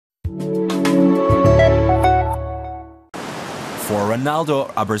For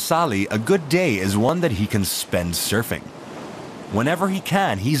Ronaldo Abersali, a good day is one that he can spend surfing. Whenever he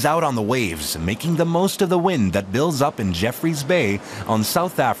can, he's out on the waves, making the most of the wind that builds up in Jeffreys Bay on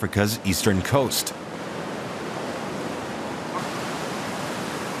South Africa's eastern coast.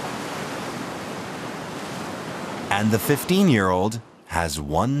 And the 15-year-old has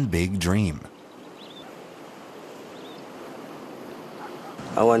one big dream.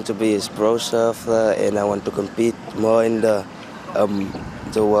 I want to be a pro surfer, and I want to compete more in the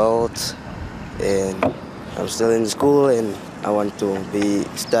world. And I'm still in school, and I want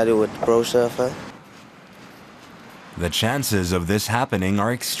to study with pro surfer. The chances of this happening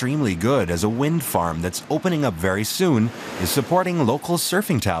are extremely good, as a wind farm that's opening up very soon is supporting local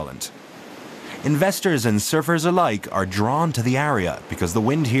surfing talent. Investors and surfers alike are drawn to the area because the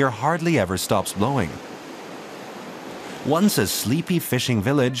wind here hardly ever stops blowing. Once a sleepy fishing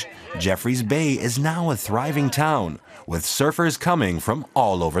village, Jeffreys Bay is now a thriving town, with surfers coming from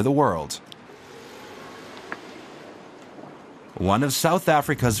all over the world. One of South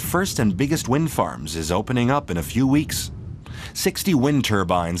Africa's first and biggest wind farms is opening up in a few weeks. 60 wind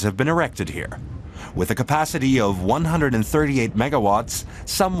turbines have been erected here. With a capacity of 138 megawatts,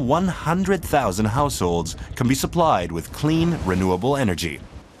 some 100,000 households can be supplied with clean, renewable energy.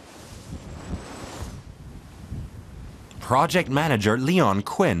 Project manager Leon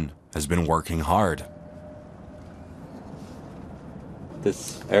Quinn has been working hard.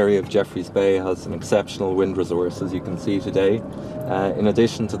 This area of Jeffreys Bay has an exceptional wind resource, as you can see today. In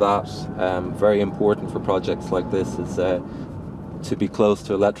addition to that, very important for projects like this is to be close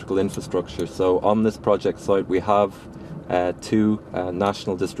to electrical infrastructure. So on this project site we have two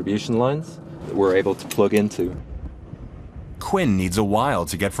national distribution lines that we're able to plug into. Quinn needs a while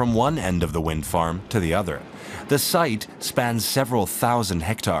to get from one end of the wind farm to the other. The site spans several thousand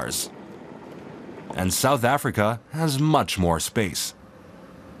hectares. And South Africa has much more space.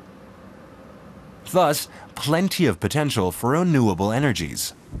 Thus, plenty of potential for renewable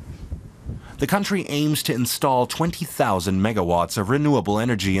energies. The country aims to install 20,000 megawatts of renewable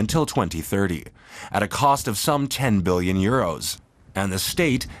energy until 2030, at a cost of some 10 billion euros, and the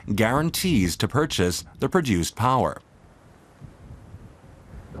state guarantees to purchase the produced power.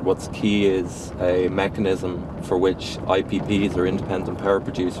 What's key is a mechanism for which IPPs, or independent power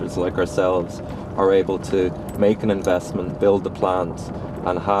producers like ourselves, are able to make an investment, build the plant,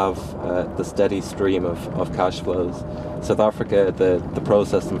 and have the steady stream of cash flows. South Africa, the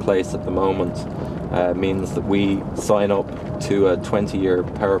process in place at the moment means that we sign up to a 20-year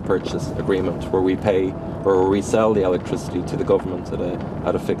power purchase agreement where we pay, or where we sell the electricity to the government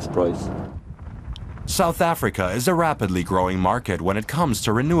at a fixed price. South Africa is a rapidly growing market when it comes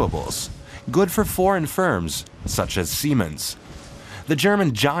to renewables, good for foreign firms such as Siemens. The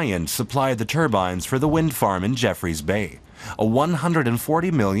German giant supplied the turbines for the wind farm in Jeffreys Bay, a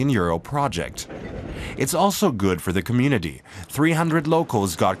 140 million euro project. It's also good for the community. 300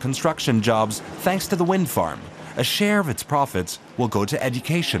 locals got construction jobs thanks to the wind farm. A share of its profits will go to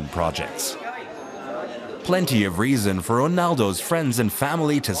education projects. Plenty of reason for Ronaldo's friends and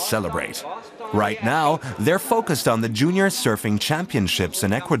family to celebrate. Right now, they're focused on the Junior Surfing Championships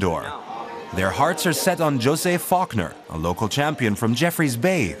in Ecuador. Their hearts are set on Jose Faulkner, a local champion from Jeffreys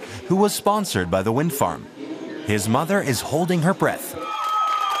Bay, who was sponsored by the wind farm. His mother is holding her breath.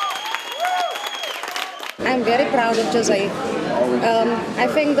 I'm very proud of Jose. I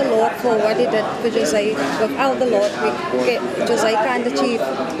thank the Lord for what he did for Jose. Without the Lord, Jose can't achieve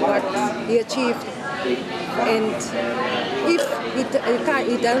what he achieved. And if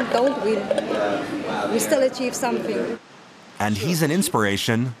he don't win, we still achieve something. And he's an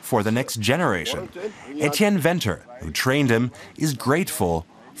inspiration for the next generation. Etienne Venter, who trained him, is grateful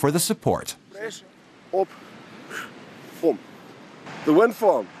for the support. The wind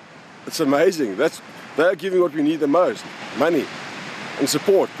farm, it's amazing. They're giving what we need the most, money and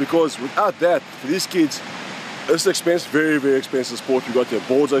support, because without that, for these kids, it's expensive, very, very expensive sport. You've got your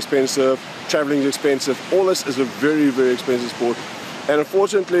boards are expensive, traveling is expensive. All this is a very, very expensive sport. And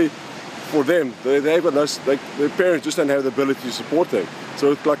unfortunately, for them, they've got their parents just don't have the ability to support them.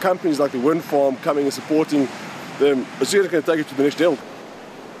 So it's like companies like the wind farm coming and supporting them, it's just going to take it to the next level.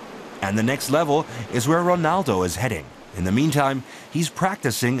 And the next level is where Ronaldo is heading. In the meantime, he's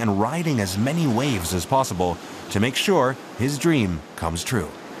practicing and riding as many waves as possible to make sure his dream comes true.